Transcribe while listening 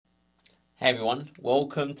Hey everyone,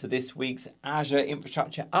 welcome to this week's Azure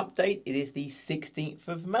Infrastructure Update. It is the 16th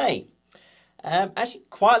of May. Actually,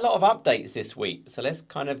 quite a lot of updates this week, so let's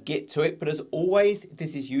kind of get to it. But as always, if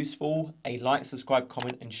this is useful, a like, subscribe,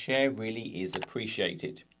 comment, and share really is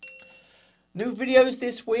appreciated. New videos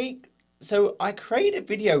this week. So I created a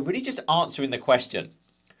video really just answering the question,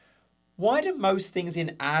 why do most things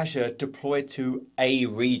in Azure deploy to a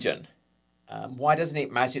region? Why doesn't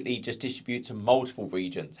it magically just distribute to multiple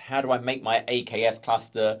regions? How do I make my AKS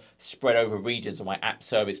cluster spread over regions on my app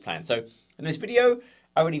service plan? So in this video,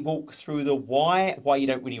 I really walk through the why you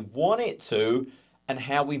don't really want it to, and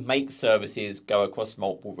how we make services go across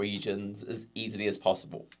multiple regions as easily as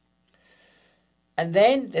possible. And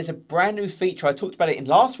then there's a brand new feature. I talked about it in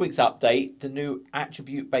last week's update, the new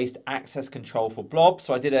attribute-based access control for blobs.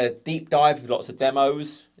 So I did a deep dive with lots of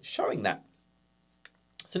demos showing that.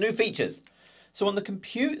 So new features. So on the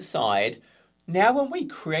compute side, now when we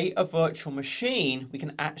create a virtual machine, we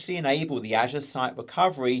can actually enable the Azure Site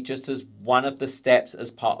Recovery just as one of the steps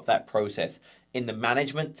as part of that process. In the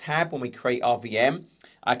Management tab, when we create our VM,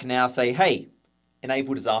 I can now say, hey,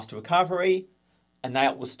 enable disaster recovery, and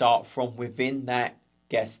that will start from within that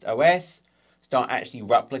guest OS, start actually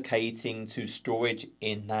replicating to storage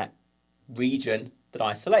in that region that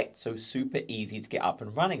I select. So super easy to get up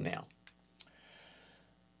and running now.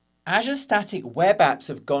 Azure Static Web Apps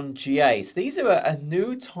have gone GA. So these are a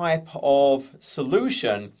new type of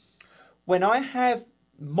solution. When I have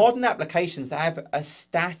modern applications that have a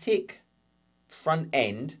static front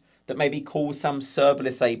end that maybe calls some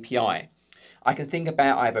serverless API, I can think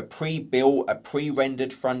about I have a pre-built, a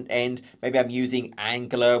pre-rendered front end. Maybe I'm using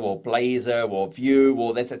Angular or Blazor or Vue,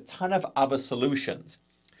 or there's a ton of other solutions.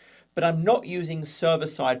 But I'm not using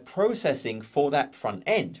server-side processing for that front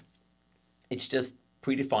end. It's just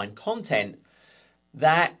predefined content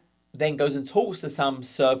that then goes and talks to some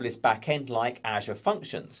serverless backend like Azure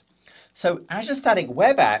Functions. So Azure Static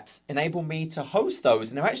Web Apps enable me to host those,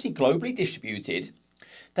 and they're actually globally distributed.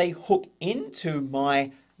 They hook into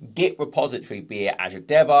my Git repository, be it Azure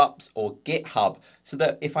DevOps or GitHub, so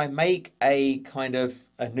that if I make a kind of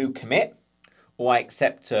a new commit or I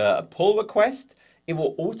accept a pull request, it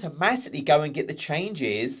will automatically go and get the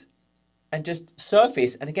changes and just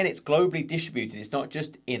surface. And again, it's globally distributed. It's not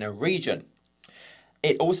just in a region.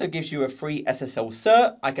 It also gives you a free SSL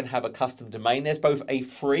cert. I can have a custom domain. There's both a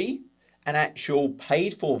free and actual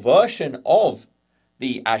paid for version of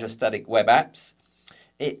the Azure Static Web Apps.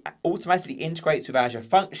 It automatically integrates with Azure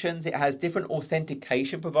Functions. It has different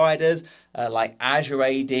authentication providers like Azure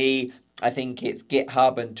AD. I think it's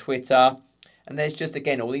GitHub and Twitter. And there's just,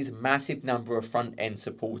 again, all these massive number of front ends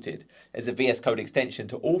supported. There's a VS Code extension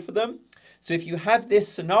to all for them. So if you have this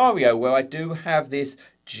scenario where I do have this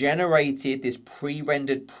generated, this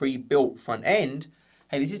pre-rendered, pre-built front end,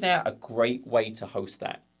 hey, this is now a great way to host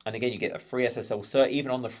that. And again, you get a free SSL cert even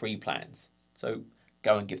on the free plans. So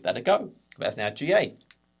go and give that a go. That's now GA.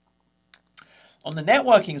 On the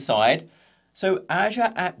networking side, so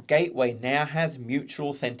Azure App Gateway now has mutual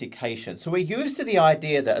authentication. So we're used to the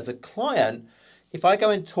idea that as a client, if I go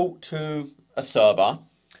and talk to a server,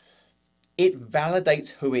 it validates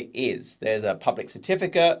who it is. There's a public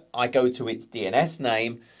certificate, I go to its DNS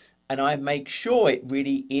name, and I make sure it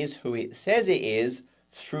really is who it says it is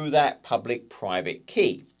through that public-private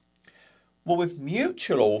key. Well, with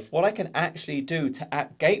mutual auth, what I can actually do to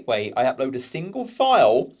App Gateway, I upload a single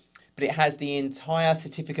file, but it has the entire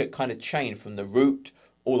certificate kind of chain from the root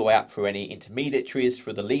all the way up through any intermediaries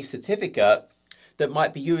for the leaf certificate that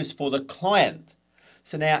might be used for the client.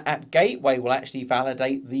 So now App Gateway will actually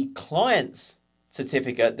validate the client's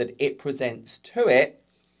certificate that it presents to it.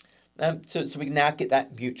 So we can now get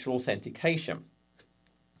that mutual authentication.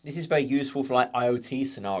 This is very useful for like IoT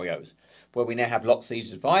scenarios where we now have lots of these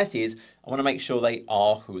devices. I want to make sure they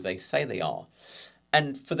are who they say they are.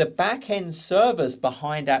 And for the back-end servers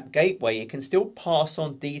behind App Gateway, it can still pass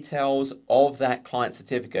on details of that client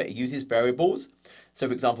certificate. It uses variables. So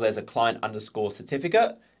for example, there's a client underscore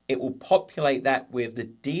certificate. It will populate that with the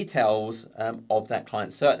details of that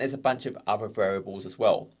client cert. There's a bunch of other variables as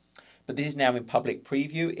well. But this is now in public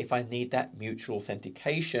preview if I need that mutual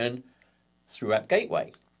authentication through App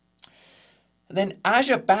Gateway. And then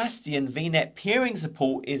Azure Bastion VNet peering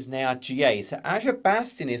support is now GA. So Azure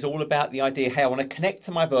Bastion is all about the idea, hey, I want to connect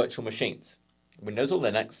to my virtual machines, Windows or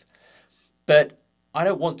Linux, but I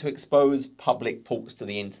don't want to expose public ports to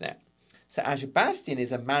the internet. So Azure Bastion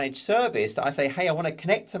is a managed service that I say, hey, I want to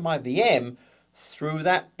connect to my VM through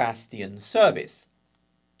that Bastion service.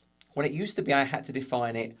 When it used to be, I had to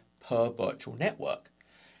define it per virtual network.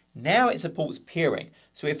 Now it supports peering.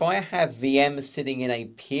 So if I have VMs sitting in a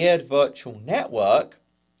peered virtual network,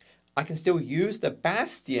 I can still use the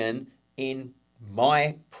Bastion in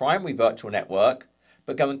my primary virtual network,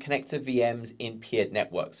 but go and connect to VMs in peered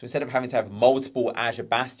networks. So instead of having to have multiple Azure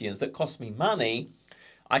Bastions that cost me money,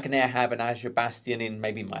 I can now have an Azure Bastion in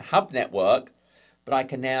maybe my hub network, but I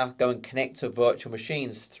can now go and connect to virtual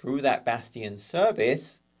machines through that Bastion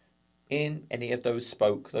service in any of those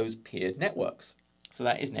those peered networks. So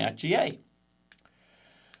that is now GA.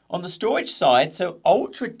 On the storage side, so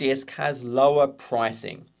UltraDisk has lower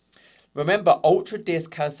pricing. Remember,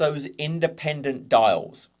 UltraDisk has those independent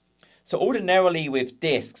dials. So ordinarily with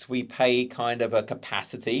disks, we pay kind of a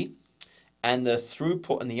capacity, and the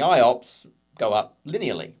throughput and the IOPS go up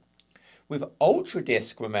linearly. With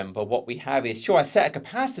UltraDisk, remember, what we have is, sure, I set a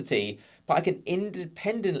capacity, but I can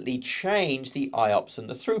independently change the IOPS and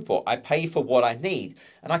the throughput. I pay for what I need,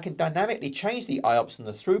 and I can dynamically change the IOPS and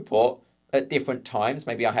the throughput at different times.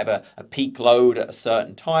 Maybe I have a peak load at a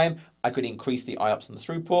certain time. I could increase the IOPS and the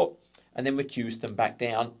throughput, and then reduce them back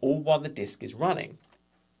down, all while the disk is running.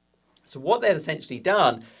 So what they've essentially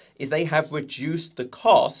done is they have reduced the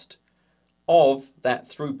cost of that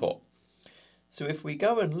throughput. So if we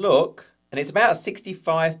go and look, and it's about a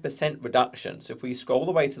 65% reduction. So if we scroll all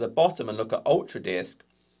the way to the bottom and look at UltraDisk,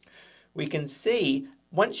 we can see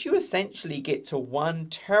once you essentially get to 1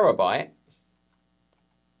 terabyte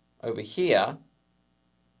over here,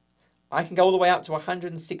 I can go all the way up to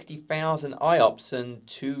 160,000 IOPS and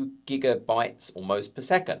 2 gigabytes almost per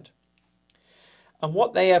second. And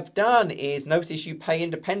what they have done is, notice you pay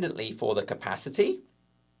independently for the capacity,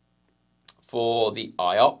 for the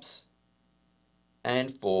IOPS,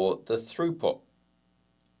 and for the throughput.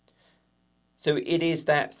 So it is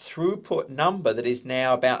that throughput number that is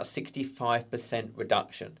now about a 65%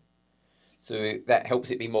 reduction. So that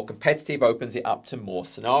helps it be more competitive, opens it up to more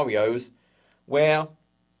scenarios where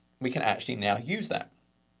we can actually now use that.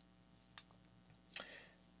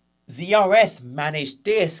 ZRS managed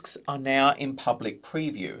disks are now in public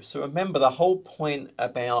preview. So remember, the whole point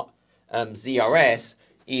about ZRS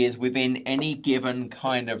is within any given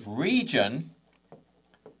kind of region,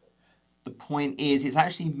 the point is it's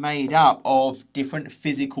actually made up of different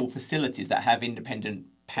physical facilities that have independent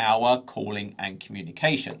power, cooling, and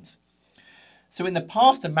communications. So in the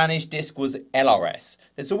past, a managed disk was LRS.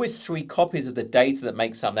 There's always 3 copies of the data that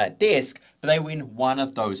makes up that disk, but they were in one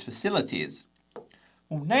of those facilities.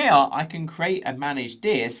 Well, now I can create a managed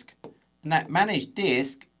disk, and that managed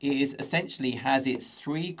disk is essentially has its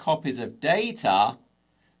 3 copies of data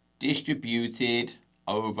distributed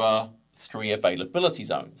over 3 availability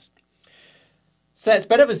zones. So that's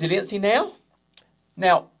better resiliency now.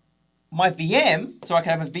 Now, my VM, so I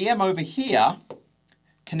can have a VM over here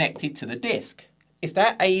connected to the disk. If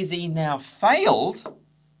that AZ now failed,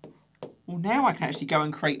 well, now I can actually go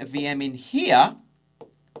and create a VM in here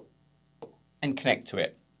and connect to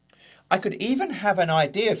it. I could even have an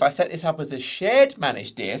idea, if I set this up as a shared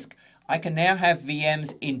managed disk, I can now have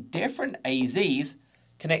VMs in different AZs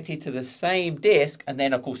connected to the same disk, and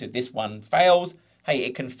then of course if this one fails, hey,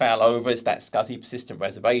 it can fail over. It's that SCSI persistent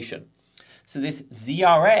reservation. So this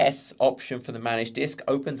ZRS option for the managed disk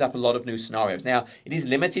opens up a lot of new scenarios. Now, it is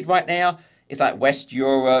limited right now. It's like West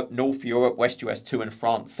Europe, North Europe, West US 2, and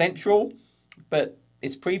France Central. But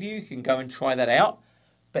it's preview. You can go and try that out.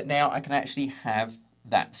 But now I can actually have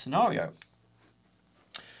that scenario.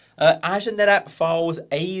 Azure NetApp Files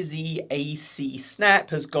AzAcSnap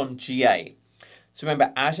has gone GA. So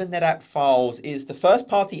remember, Azure NetApp Files is the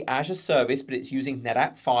first-party Azure service, but it's using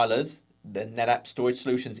NetApp filers, the NetApp storage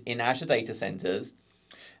solutions in Azure data centers,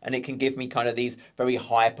 and it can give me kind of these very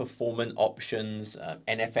high-performant options,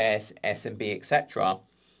 NFS, SMB, etc.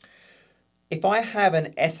 If I have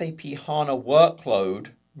an SAP HANA workload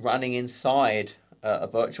running inside a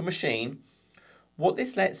virtual machine, what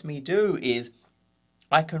this lets me do is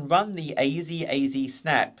I can run the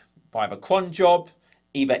AzAcSnap by a cron job,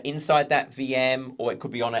 either inside that VM, or it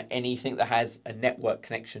could be on anything that has a network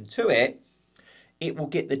connection to it. It will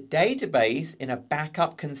get the database in a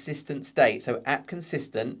backup consistent state, so app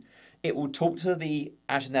consistent. It will talk to the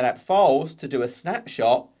Azure NetApp Files to do a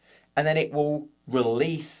snapshot, and then it will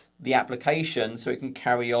release the application so it can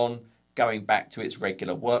carry on going back to its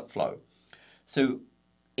regular workflow. So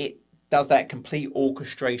it does that complete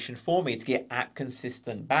orchestration for me to get app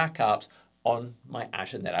consistent backups on my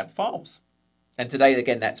Azure NetApp Files. And today,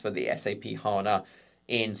 again, that's for the SAP HANA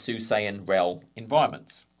in SUSE and RHEL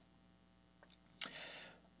environments.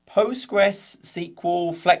 Postgres,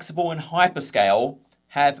 SQL, Flexible, and Hyperscale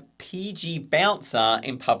have PG Bouncer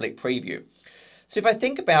in public preview. So if I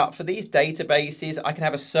think about, for these databases, I can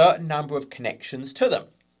have a certain number of connections to them,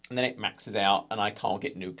 and then it maxes out and I can't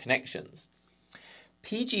get new connections.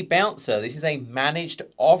 PG Bouncer, this is a managed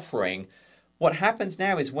offering. What happens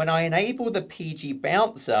now is when I enable the PG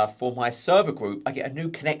Bouncer for my server group, I get a new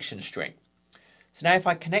connection string. So now if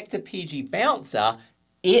I connect to PG Bouncer,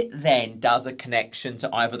 it then does a connection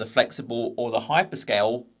to either the flexible or the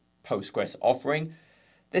hyperscale Postgres offering.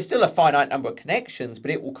 There's still a finite number of connections,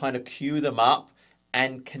 but it will kind of queue them up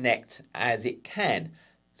and connect as it can.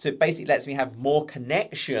 So it basically lets me have more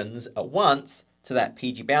connections at once to that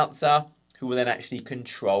PG Bouncer, who will then actually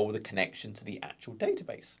control the connection to the actual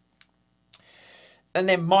database. And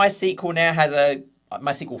then MySQL now has a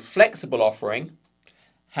MySQL flexible offering,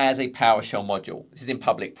 has a PowerShell module. This is in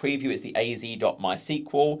public preview. It's the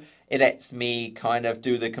az.mysql. It lets me kind of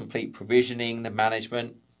do the complete provisioning, the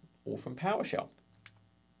management, all from PowerShell.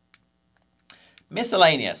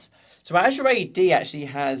 Miscellaneous. So Azure AD actually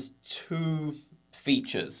has two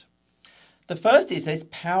features. The first is this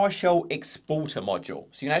PowerShell exporter module.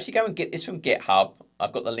 So you can actually go and get this from GitHub.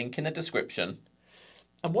 I've got the link in the description.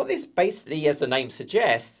 And what this basically, as the name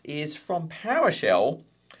suggests, is from PowerShell,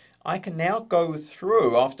 I can now go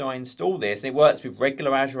through after I install this, and it works with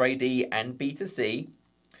regular Azure AD and B2C,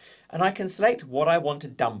 and I can select what I want to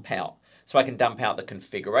dump out. So I can dump out the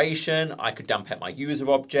configuration, I could dump out my user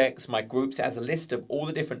objects, my groups. It has a list of all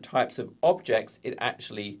the different types of objects it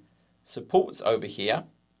actually supports over here.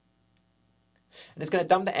 And it's going to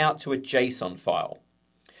dump that out to a JSON file.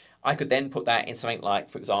 I could then put that in something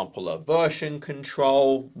like, for example, a version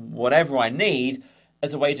control, whatever I need,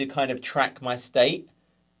 as a way to kind of track my state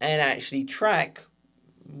and actually track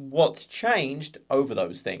what's changed over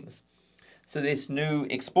those things. So this new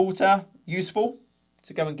exporter, useful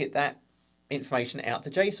to go and get that information out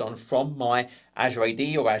to JSON from my Azure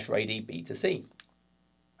AD or Azure AD B2C.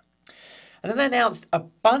 And then they announced a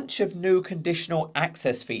bunch of new conditional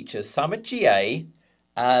access features. Some are GA,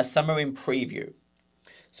 some are in preview.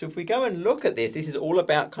 So if we go and look at this, this is all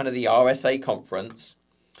about kind of the RSA conference.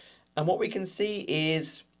 And what we can see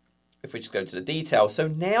is, if we just go to the details, so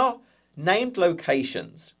now named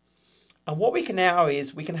locations. And what we can now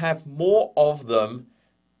is we can have more of them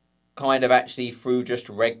kind of actually through just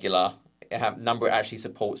regular number it actually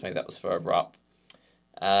supports. Maybe that was further up.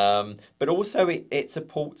 But also it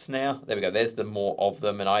supports now, there we go, there's the more of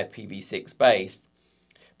them and IPv6 based.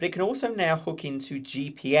 But it can also now hook into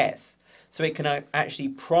GPS. So it can actually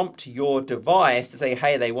prompt your device to say,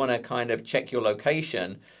 hey, they want to kind of check your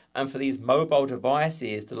location. And for these mobile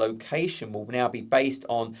devices, the location will now be based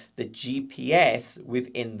on the GPS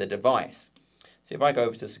within the device. So if I go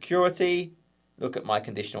over to security, look at my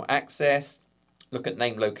conditional access, look at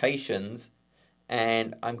named locations,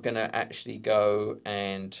 and I'm going to actually go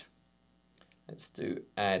and let's do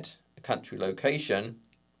add a country location.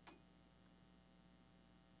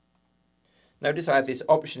 Notice I have this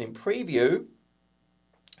option in preview,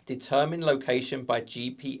 determine location by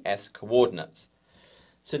GPS coordinates.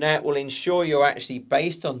 So now it will ensure you're actually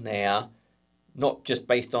based on there, not just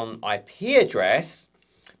based on IP address,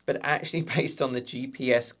 but actually based on the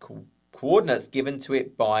GPS coordinates given to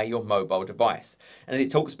it by your mobile device. And as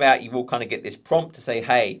it talks about, you will kind of get this prompt to say,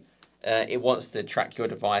 hey, it wants to track your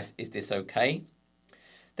device. Is this okay?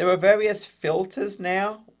 There are various filters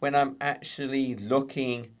now when I'm actually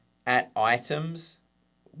looking at items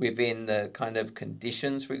within the kind of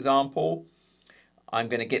conditions, for example. I'm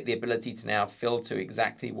going to get the ability to now filter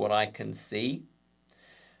exactly what I can see.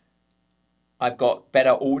 I've got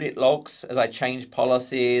better audit logs as I change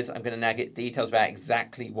policies. I'm going to now get details about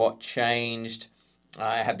exactly what changed.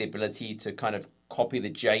 I have the ability to kind of copy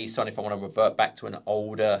the JSON if I want to revert back to an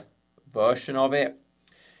older version of it.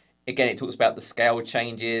 Again, it talks about the scale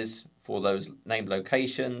changes for those named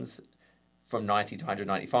locations from 90 to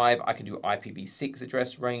 195. I can do IPv6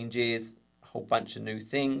 address ranges, a whole bunch of new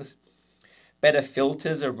things. Better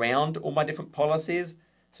filters around all my different policies.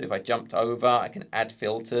 So if I jumped over, I can add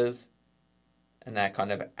filters and now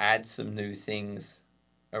kind of add some new things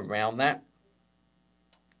around that.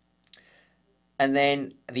 And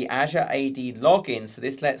then the Azure AD login. So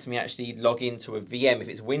this lets me actually log into a VM. If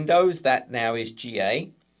it's Windows, that now is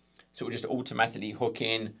GA. So it will just automatically hook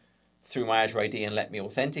in through my Azure AD and let me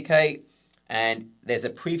authenticate. And there's a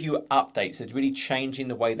preview update. So it's really changing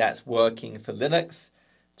the way that's working for Linux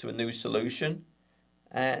to a new solution.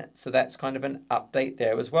 So that's kind of an update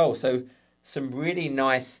there as well. So some really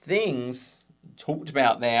nice things talked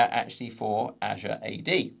about there actually for Azure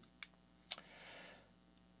AD.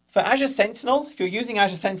 For Azure Sentinel, if you're using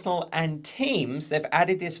Azure Sentinel and Teams, they've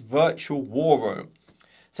added this virtual war room.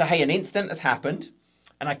 So hey, an incident has happened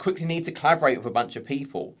and I quickly need to collaborate with a bunch of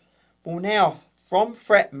people. Well, now from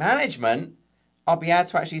threat management, I'll be able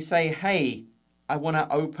to actually say, hey, I want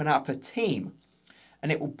to open up a team.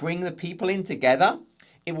 And it will bring the people in together.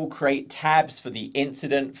 It will create tabs for the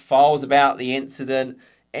incident, files about the incident,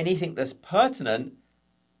 anything that's pertinent.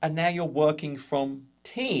 And now you're working from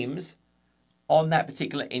Teams on that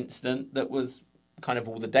particular incident that was kind of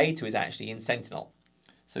all the data is actually in Sentinel.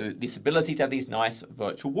 So this ability to have these nice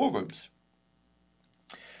virtual war rooms.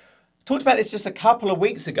 Talked about this just a couple of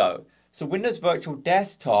weeks ago. So Windows Virtual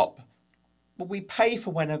Desktop, well, we pay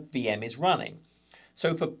for when a VM is running.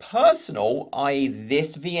 So for personal, i.e.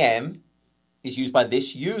 this VM is used by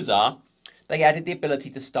this user, they added the ability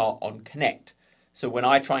to start on Connect. So when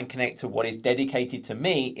I try and connect to what is dedicated to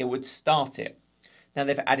me, it would start it. Now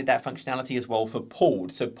they've added that functionality as well for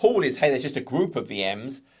pooled. So pooled is, hey, there's just a group of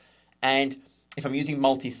VMs. And if I'm using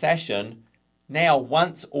multi-session, now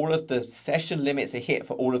once all of the session limits are hit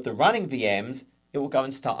for all of the running VMs, it will go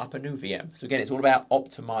and start up a new VM. So again, it's all about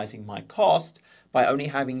optimizing my cost by only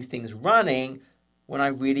having things running when I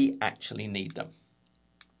really actually need them.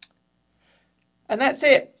 And that's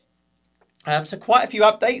it. So quite a few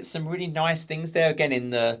updates, some really nice things there. Again, in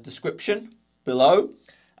the description below,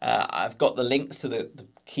 I've got the links to the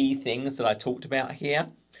key things that I talked about here.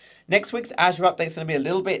 Next week's Azure update is going to be a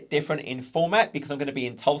little bit different in format because I'm going to be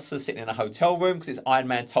in Tulsa sitting in a hotel room because it's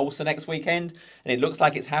Ironman Tulsa next weekend and it looks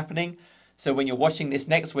like it's happening. So when you're watching this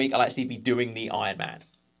next week, I'll actually be doing the Ironman.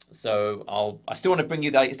 So I still want to bring you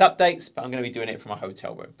the latest updates, but I'm going to be doing it from a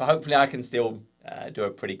hotel room. But hopefully I can still do a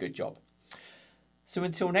pretty good job. So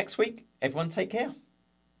until next week, everyone take care.